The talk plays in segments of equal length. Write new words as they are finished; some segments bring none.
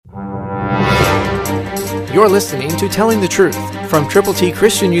You're listening to Telling the Truth from Triple T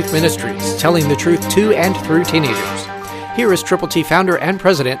Christian Youth Ministries, telling the truth to and through teenagers. Here is Triple T founder and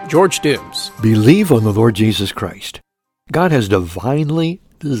president, George Dooms. Believe on the Lord Jesus Christ. God has divinely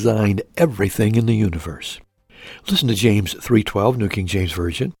designed everything in the universe. Listen to James 3:12, New King James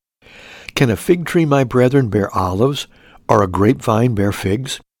Version. Can a fig tree, my brethren, bear olives, or a grapevine bear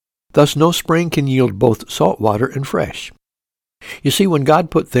figs? Thus no spring can yield both salt water and fresh. You see, when God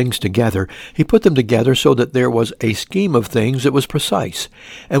put things together, He put them together so that there was a scheme of things that was precise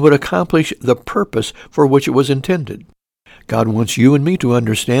and would accomplish the purpose for which it was intended. God wants you and me to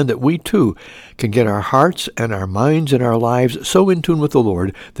understand that we too can get our hearts and our minds and our lives so in tune with the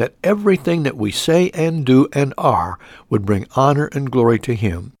Lord that everything that we say and do and are would bring honor and glory to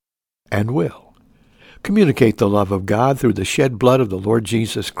Him, and will. Communicate the love of God through the shed blood of the Lord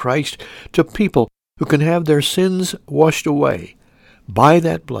Jesus Christ to people who can have their sins washed away by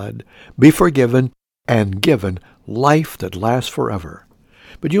that blood, be forgiven, and given life that lasts forever.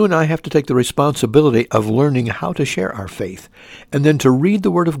 But you and I have to take the responsibility of learning how to share our faith, and then to read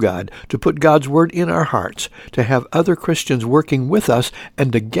the Word of God, to put God's Word in our hearts, to have other Christians working with us,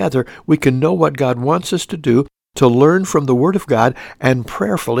 and together we can know what God wants us to do, to learn from the Word of God, and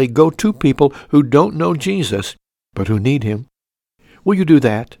prayerfully go to people who don't know Jesus, but who need Him. Will you do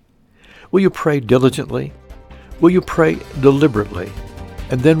that? Will you pray diligently? Will you pray deliberately?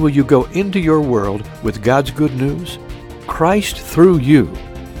 And then will you go into your world with God's good news? Christ through you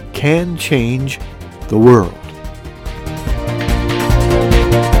can change the world.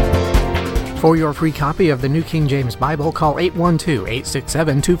 For your free copy of the New King James Bible, call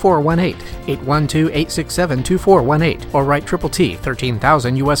 812-867-2418, 812-867-2418, or write Triple T,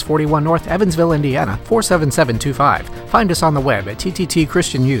 13,000 U.S. 41 North, Evansville, Indiana, 47725. Find us on the web at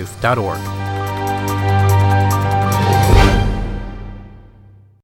tttchristianyouth.org.